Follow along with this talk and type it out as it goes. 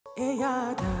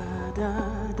Yeah, da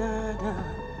da da da.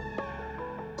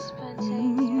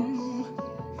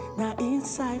 Now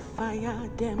inside fire,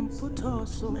 them put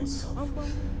us on.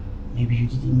 Maybe you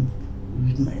didn't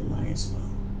read my lines well.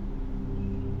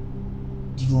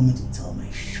 Do you want me to tell my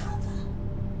father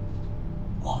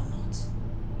or not?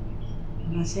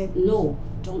 And I said, no,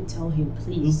 don't tell him,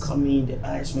 please. Look at me in the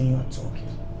eyes when you are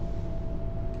talking.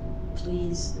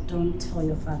 Please don't tell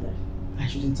your father. I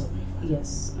shouldn't tell my father?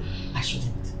 Yes. I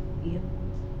shouldn't? Yep.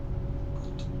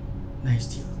 Good.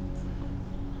 Nice deal.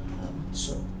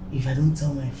 So, if I don't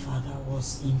tell my father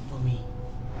what's in for me?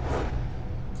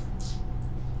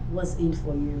 What's in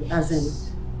for you? As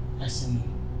in?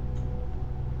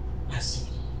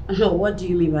 No, what do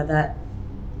you mean by that?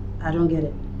 I don't get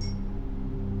it.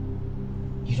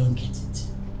 You don't get it?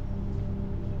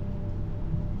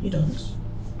 You don't?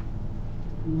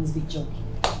 You must be joking.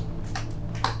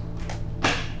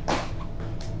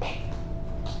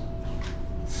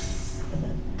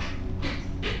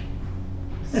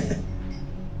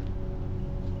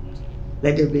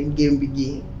 Let the game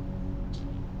begin.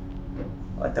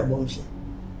 Wata Bomshie.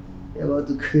 You're about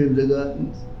to crave the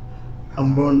gardens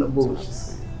and burn the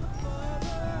bushes.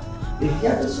 If you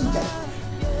have a soldier.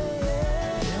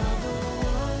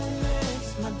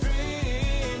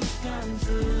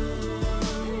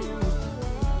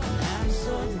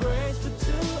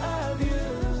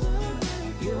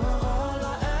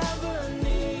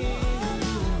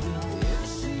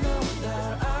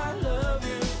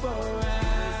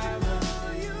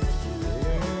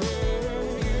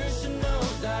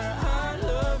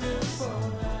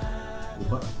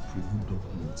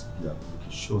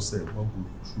 Sure say what go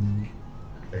through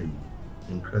a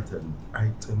encrypted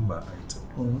item by item.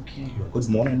 Oh, okay. Good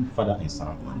morning, Father and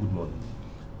Son. Good morning.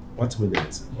 What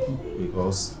minute?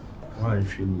 Because why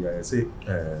I say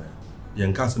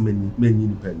young castle many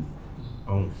penny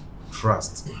on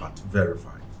trust but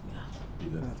verify.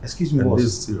 Excuse me,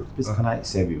 boss. Please, can I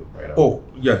serve you right now? Oh,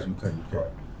 yes, you can.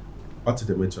 What did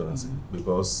the mention say?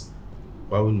 Because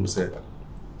why wouldn't you say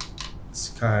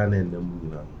scan and the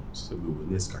moon? So we will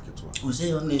need to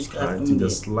say on this the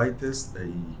slightest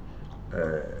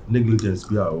negligence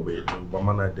be our way,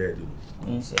 Bamana dead.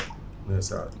 Yes,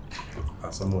 sir.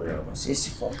 As some way about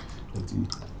 64.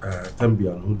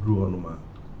 Tambian who drew on my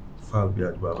file be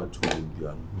at Baba to be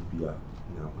a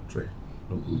tray.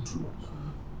 No good true.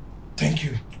 Thank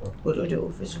you. What are the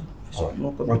official? What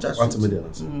a million?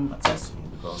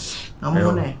 Because I'm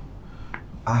on it.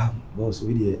 Boss,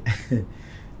 we did.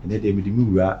 And then they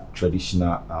move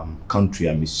traditional country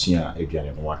and mission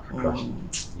Adrian Waka.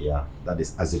 Yeah, that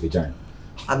is Azerbaijan.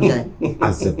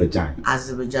 Azerbaijan.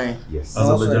 Yes.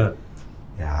 Azerbaijan.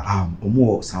 Yeah,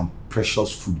 more some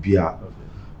precious food beer.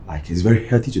 Like it's very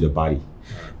healthy to the body.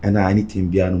 And anything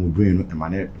beer no brain and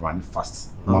man run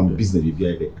fast. Man business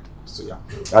beer there. So yeah,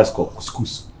 that's called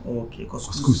couscous. Okay,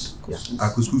 couscous. Yeah.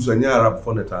 Couscous and Arab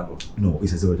for the No,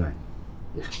 it's Azerbaijan.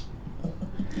 Yeah.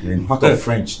 And part of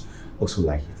French. Also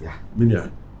like it, yeah. Minya,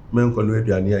 men can read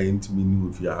your near intimate new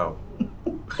with your house.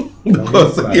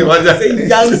 Because you want to say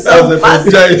young when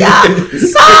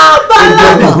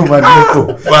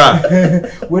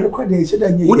you said that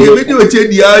you video change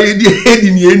the eye in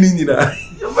the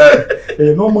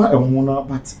ending. Normal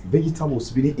but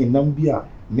vegetables being in Nambia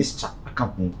mixture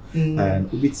akapo and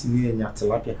ubitini and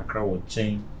tilapia kakra or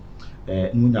chain.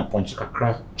 Munya ponche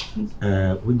kakra,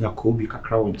 munya kobi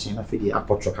kakra or chain. I feel the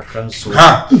apotro kakra so.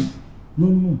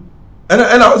 No. And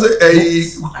I was a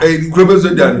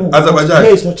Azerbaijan. No,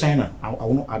 it's not China. I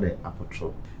will not add the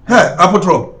apotro. Hey,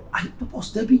 apotro. I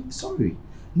purpose Debbie. Sorry.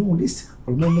 No, this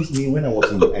remembers me when I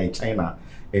was in China.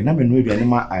 And I'm in maybe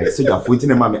animal. I said you're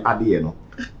pointing a mammy at the end.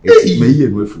 It's me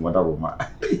and with Wata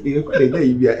Bomshie.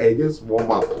 You just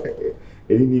warm up.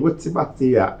 And what's about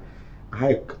the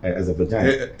Azerbaijan?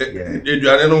 You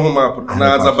are no home up.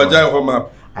 Azerbaijan home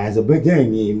up.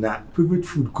 Azerbaijan in favorite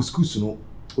food couscous. No.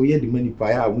 Oh yeah, the money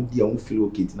pie. I won't feel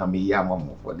okay. Na me ya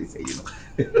mama for this,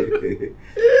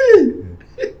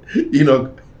 you know.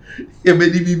 You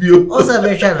made the video. Also,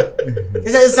 me share.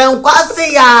 It's some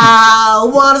quasi ya.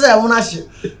 One say ownership.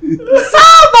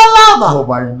 Sabalaba. Oh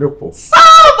my nipple.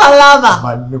 Sabalaba.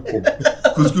 My nipple.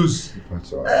 Couscous.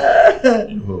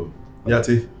 Oh,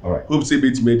 yate. All right. Hope say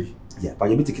bit made. Yeah, but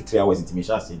you be take 3 hours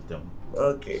intimation symptom.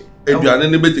 Okay. If you are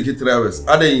any bit take 3 hours,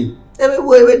 are they? Every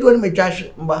way we do me trash,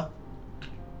 mba.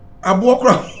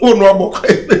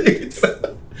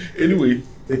 Anyway,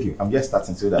 thank you. I'm just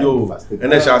starting so that yo, fast.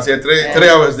 And then shall say 3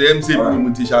 hours. The MC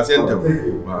will shall send them.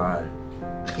 Bye.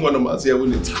 One of us here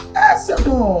will it.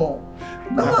 No.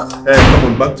 Come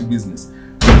on, back to business.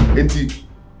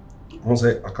 I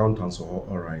say accountants all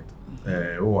right.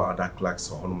 Or other clerks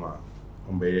or on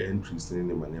be entries in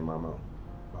the money mama.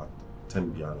 But ten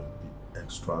be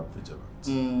extra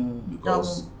vigilant.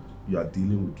 Because you are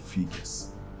dealing with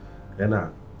figures.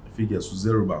 And figures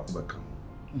zero back.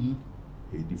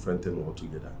 A different thing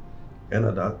altogether. And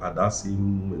at that same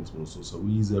moment, so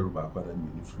we zero back and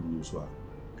then from you so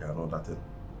I know that thing.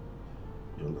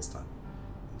 You understand?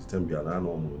 It's time be an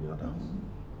normal money other.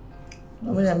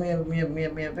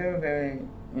 Me very, very,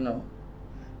 you know,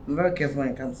 I'm very careful when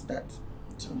it comes to that.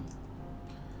 So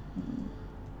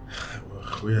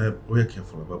we are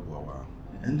careful about Wawa.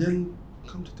 And then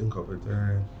come to think of it,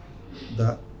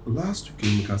 that last week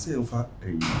we can say in fact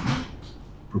a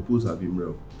proposal being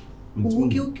real.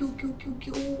 Okay.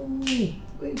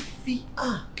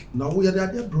 Now we are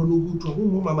there, bro. No good to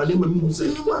home. Mama, name me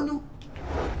say.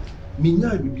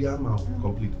 Minya will be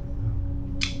complete.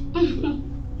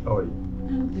 How are you?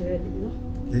 I'm good.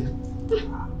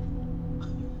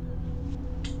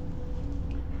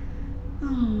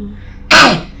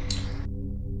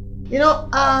 You know,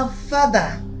 our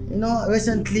father, you know,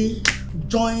 recently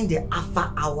joined the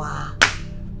Alpha Hour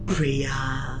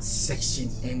prayer section,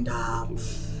 and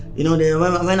you know,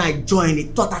 when I joined, they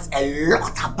taught us a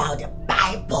lot about the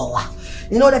Bible.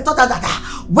 You know, they taught us that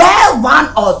where one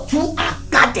or two are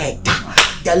gathered,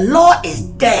 the Lord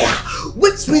is there.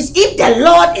 Which means if the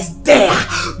Lord is there,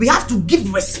 we have to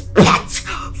give respect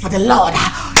for the Lord.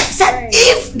 He said,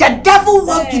 if the devil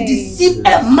wants to deceive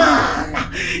a man,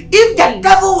 if the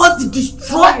devil wants to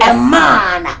destroy a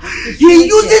man, he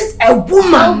uses a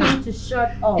woman.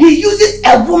 He uses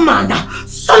a woman.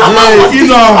 Solomon was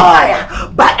destroyed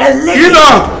by a lady.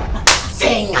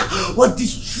 Was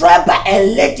destroyed by a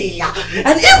lady.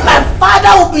 And if my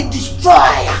father will be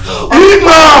destroyed,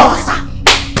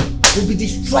 will be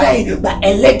destroyed by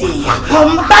a lady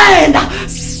combined,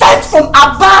 sent from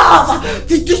above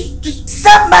to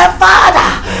save my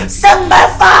father. Save my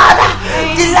father.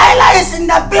 Delilah is in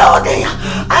the building.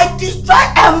 I destroy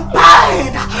and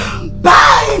bind.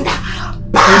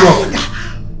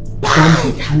 Don't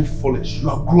be too foolish. You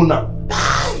are grown up.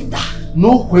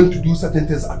 Know when to do certain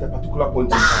things at a particular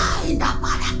point in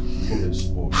time. Foolish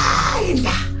boy.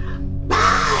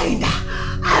 Bind.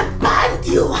 I bind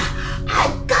you.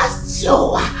 I cast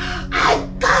you. I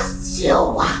cast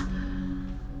you.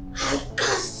 I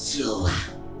cast you.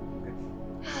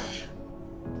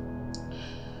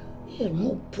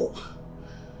 No poor.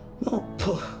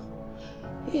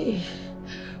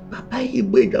 Papa, you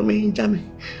break a man, Jammy.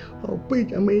 Oh,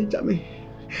 break a man, Jammy.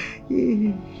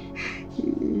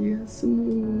 Yes,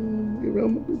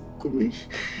 Awurama come.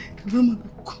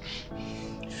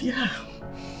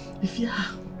 If you are,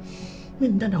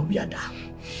 men done a weird.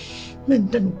 Men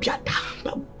done piata.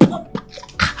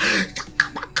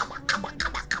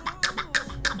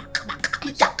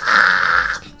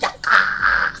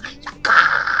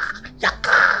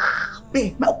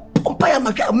 Me, my papa,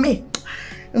 my me.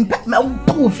 And back my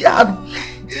poof yard.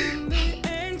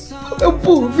 A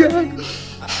poof yard.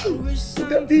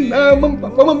 That thing,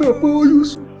 Mama, me a poo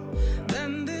use.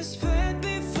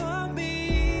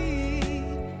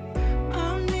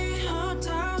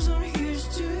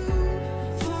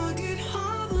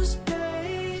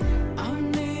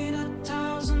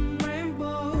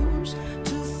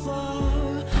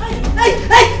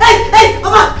 Hey,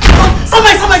 Mama!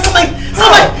 Somebody, I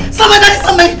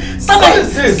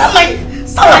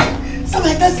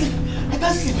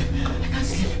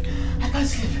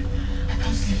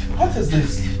can't sleep. What is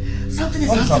this? Something is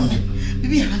happening.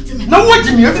 Baby, hunting me. No, wait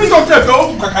a minute. If you don't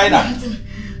tell me, Kakaina.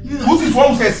 Who is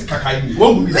one says Kakaini?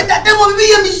 What will be that? That will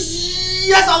be me.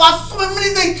 Yes, I was so many.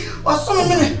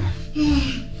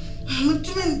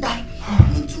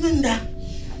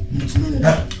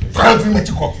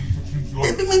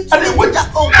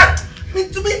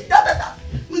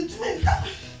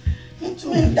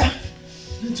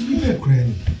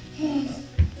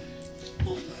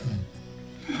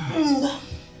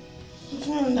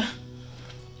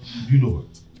 You know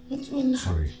what?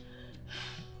 Sorry.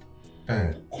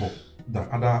 The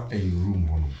other room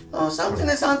one. Oh, something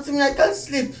is haunting me. I can't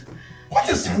sleep. What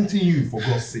is haunting you, for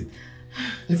God's sake?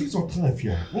 If it's something like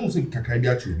fear, when we say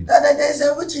Kakaidia Tree. There's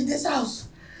a witch in this house.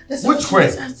 Which way?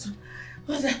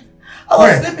 What's that? I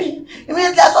was sleeping.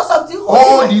 Immediately I saw something.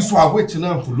 All these were witching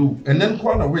and flu, and then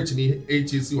Kwana witching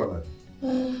HAC.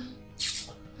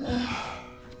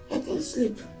 I can't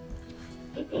sleep.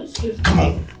 Come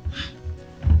on.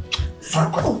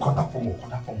 Sorry, contact from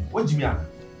what do you mean?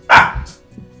 Ah!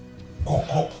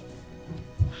 Coco.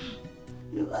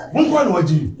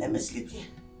 Let me sleep here.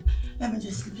 Let me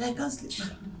just sleep. I can't sleep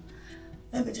now.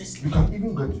 Let me just sleep. You can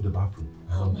even go to the bathroom.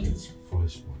 Oh,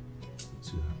 foolish boy.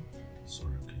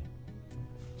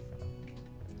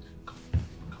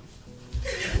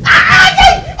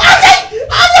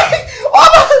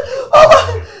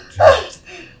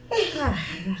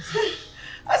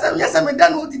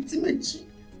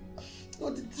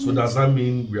 does that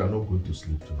mean we are not going to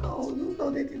sleep tonight? No, you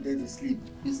don't let it sleep.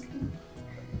 You sleep.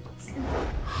 Sleep.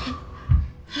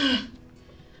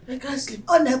 I can't sleep.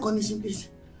 On air condition, please.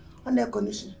 On air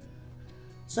condition.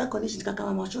 So air condition can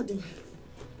come and show them.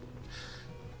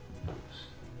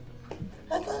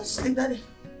 I can't sleep, Daddy.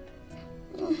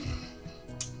 Are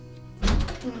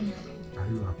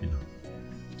you happy now?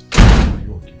 Are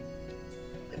you okay?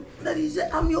 Daddy,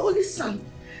 I'm your only son.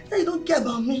 That you don't care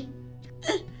about me.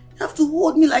 You have to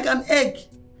hold me like an egg.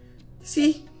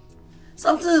 See?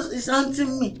 Something is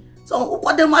haunting me. So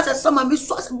what the matter? Someone be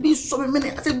so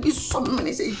many. I said be so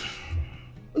many. Say,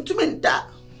 to me that.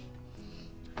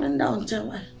 Bend down,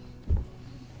 Jemma.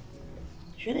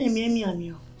 Should I me on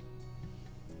you?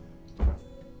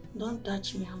 Don't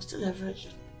touch me. I'm still a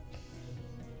virgin.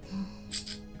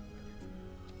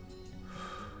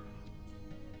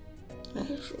 What?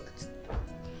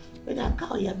 With that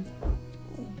cow, yeah.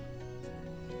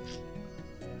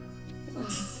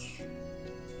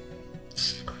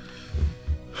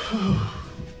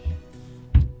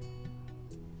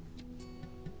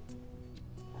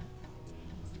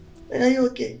 Are you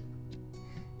okay?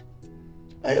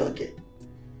 Are you okay?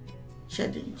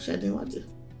 Shedding what?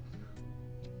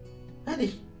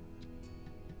 Daddy.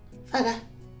 Father.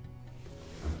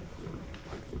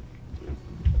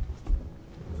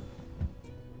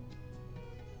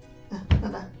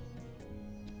 Father.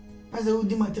 I said, who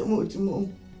did my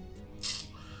mom?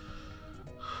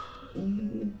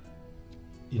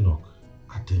 Enoch,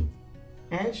 Adam.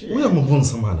 Yes, we are moving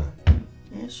some manner.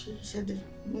 Yes, she said it.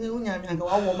 We are going to go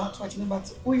out watching,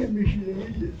 but we are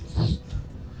really.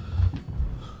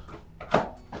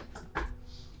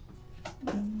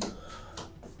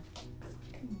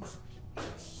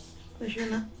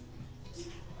 Shona,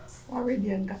 already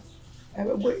younger. I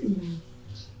will go in.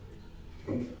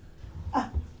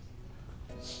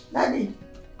 Daddy,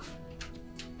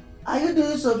 are you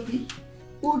doing something?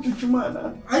 Who to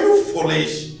Chumana? Are you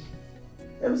foolish?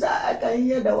 I can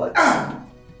hear the word.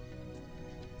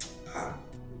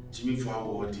 Jimmy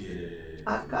forward, dear.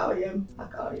 I call him.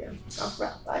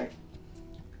 Kafra, bye.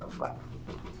 Kafra.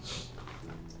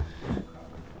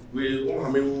 We won't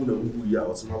have me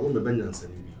out, so I won't be bending.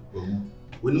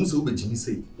 When you say, Jimmy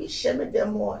say, we share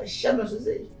them more. A shaman to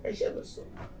say, a shaman so.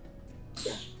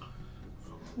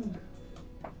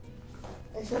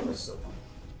 A shaman so.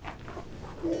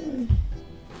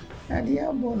 Daddy,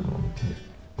 I'm born.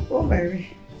 Oh,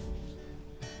 Mary.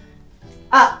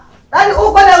 Daddy,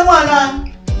 open that one.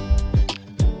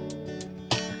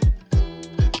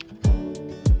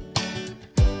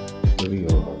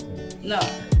 No.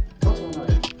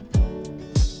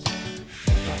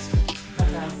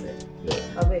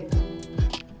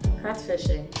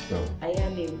 Catfishing. No. I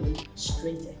am able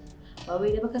straight. But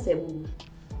we never say boo.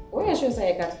 Why are you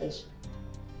say a catfish?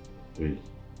 Wait.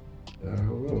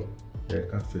 Well, yeah,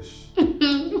 catfish.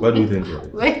 What do you think of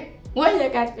it? Wait, why is a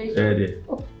catfish?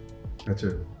 Catch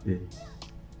it. Yeah.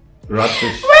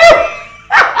 Ratfish.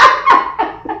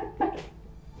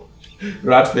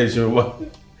 Ratfish, what?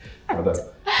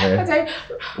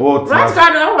 Rat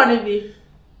card don't want to be.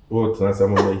 Oh, tonight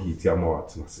I'm going to hit your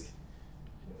mouth.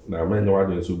 Now, I know I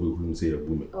don't so good say a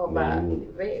boom. Oh, but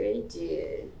very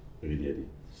dear. Really?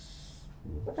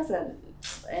 Because I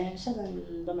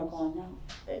shouldn't don't go now.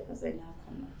 Because I now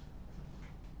come.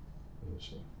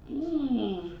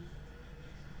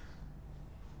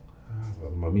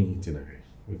 Well, mommy eating again.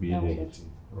 Maybe you're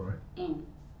eating. Alright?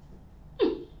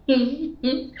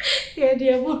 Yeah,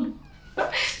 dear one.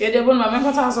 Yeah, dear one, my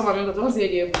member tells my member don't say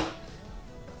dear one.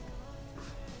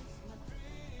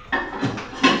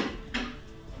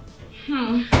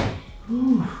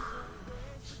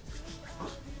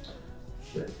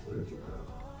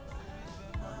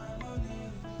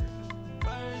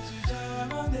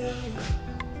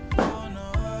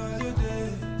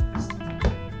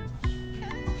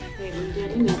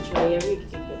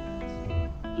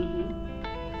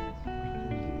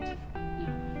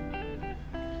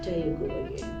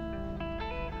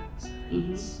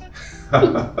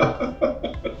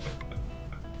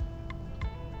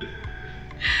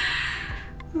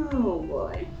 Oh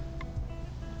boy.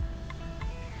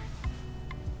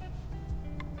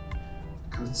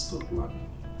 I can't stop laughing.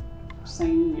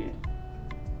 Same here.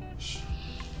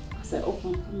 I said,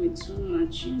 open me too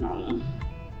much, you know.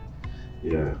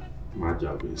 Yeah, my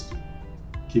job is to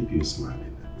keep you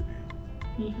smiling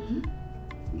every day.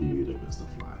 Give you the best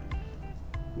of life.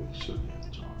 Make sure you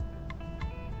enjoy.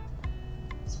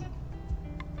 So.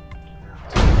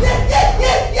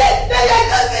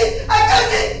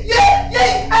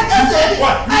 I can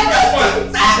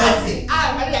see.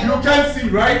 You can't see,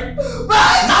 right? Now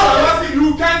I'm asking you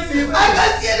can't see anything. I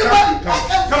can't see anybody.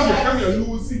 Come here, you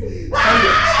will see. Come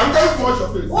here. I'm going to wash your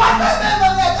face. What? I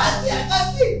can't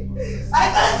see. I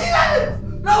can't see nothing.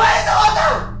 No, where is the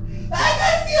water? I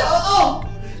can't see. Oh.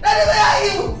 Daddy, where are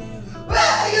you? Where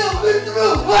are you?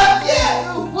 What here?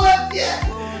 What here?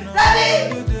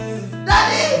 Daddy.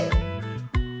 Daddy,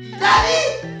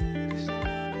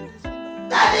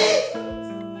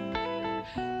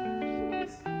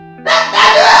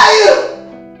 where are you?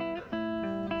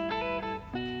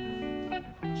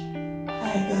 I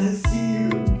can see you.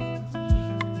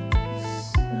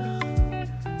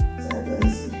 I can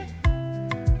see.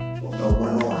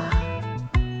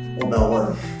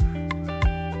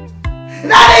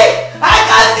 Daddy, I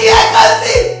can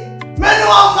see.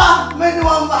 Menuamba.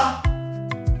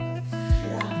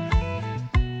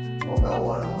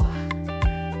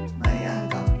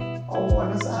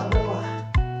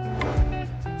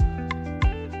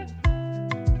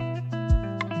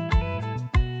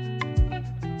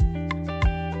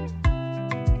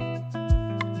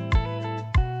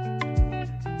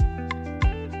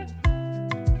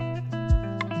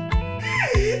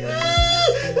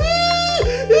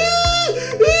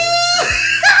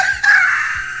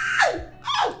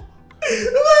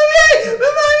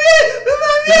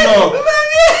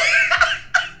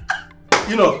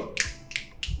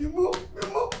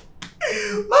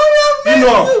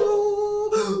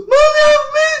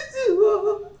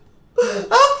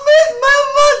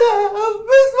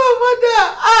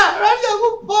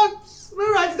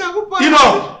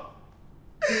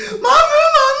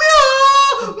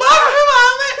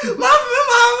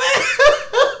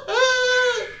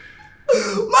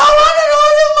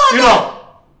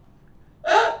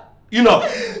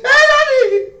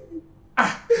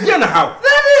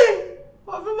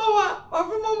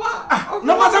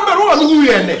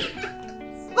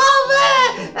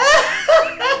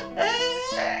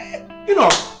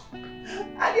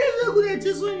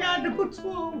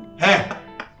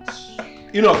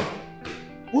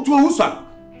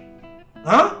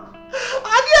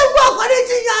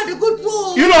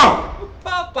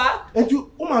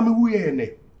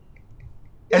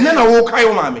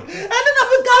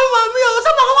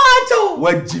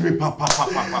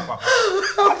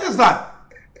 What is that?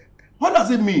 What does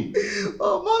it mean?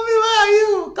 Oh, mommy, where are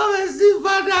you? Come and see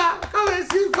father. Daddy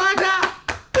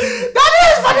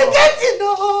is fornicating, no.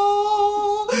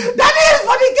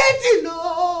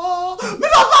 Me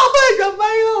papa beg your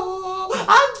mayo.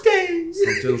 Auntie.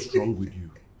 Something's wrong with you.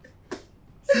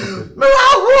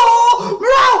 Mirahu.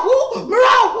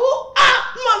 Ah,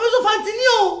 mommy so fancy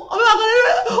you. I'm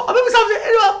going to something.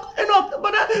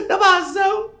 But the boss.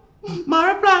 My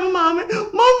reply, mommy,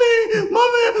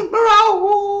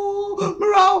 Mirahu.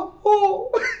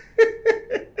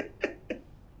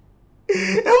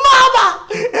 Imaba,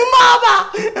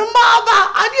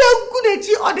 I didn't go to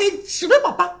you or they chill,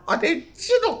 papa, or they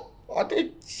chill,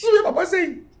 papa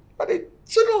saying, or they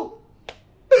chill.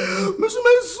 Miss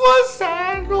so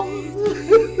sad.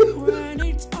 When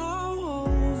it's all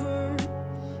over,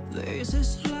 this is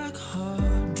like a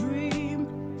dream.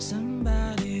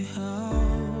 Somebody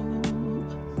help.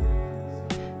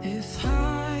 If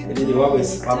I could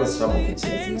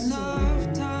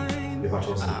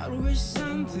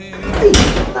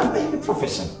I'm a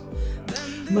profession.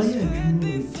 My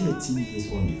dream 13 years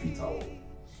on the feet.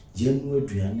 January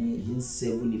Driani, in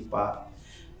 75.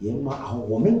 Yema, a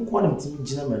woman quantum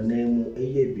gentleman name a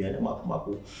year behind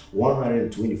Mako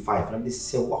 125. And this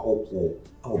sell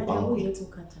our bank.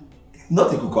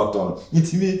 Not a cotton.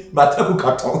 It's me, but a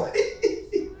cotton.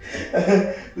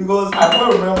 Because I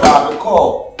don't remember the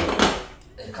call.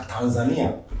 Tanzania.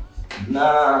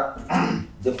 Now,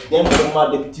 the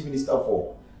former deputy minister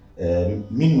for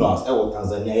minerals,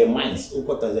 Tanzania, mines,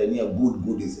 Tanzania,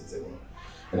 good is it.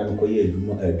 And I'm going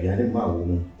to behind my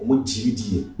woman,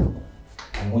 GVD.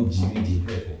 I'm on GVD.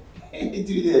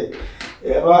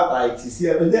 Like, see,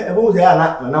 I was there,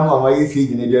 and I'm on my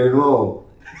feet in the room.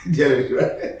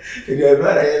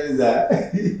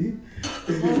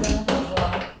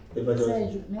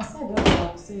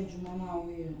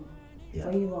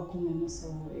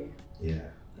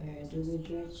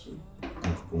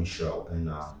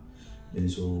 And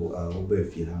so I'll be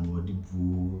feeling what the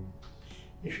boo.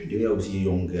 If you do, I was a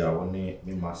young girl, one me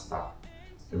master.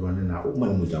 Everyone now,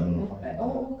 woman was a man.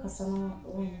 Oh, Cassandra,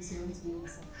 what is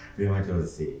We might all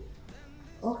say.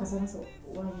 Oh, Cassandra,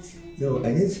 what is No,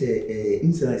 I didn't say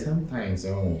inside sometimes.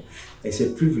 It's a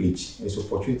privilege, it's an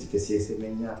opportunity to say,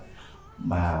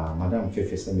 Madame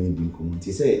Fefe, something in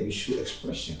community. Say, we show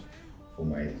expression. for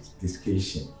my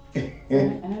discretion.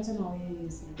 And I don't know how you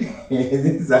use it.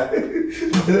 This is a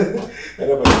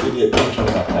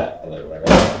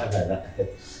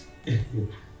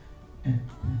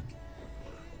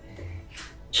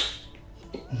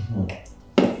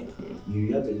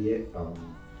you have to get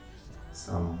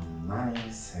some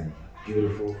nice and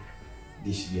beautiful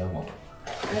dish. I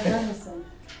understand.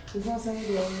 It's not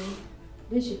something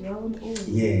they should be own.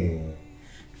 Yeah.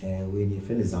 When you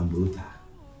finish Zambrota.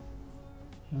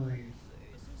 How are you?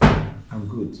 I'm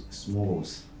good,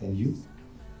 smalls. And you?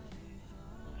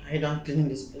 Are you done cleaning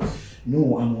this place?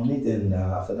 No, I'm on it, and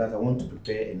after that I want to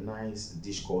prepare a nice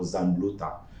dish called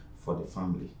Zamblota for the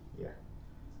family. Yeah.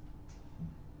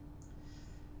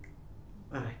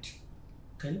 Alright.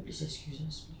 Can you please excuse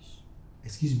us, please?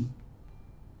 Excuse me?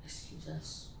 Excuse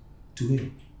us. To where?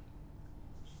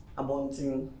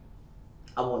 Abonting.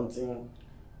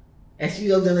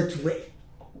 Excuse us to where?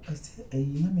 I said,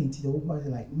 you know, the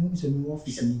woman like me, so me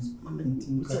office.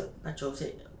 That's what I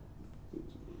said.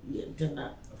 Yeah, done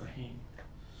that.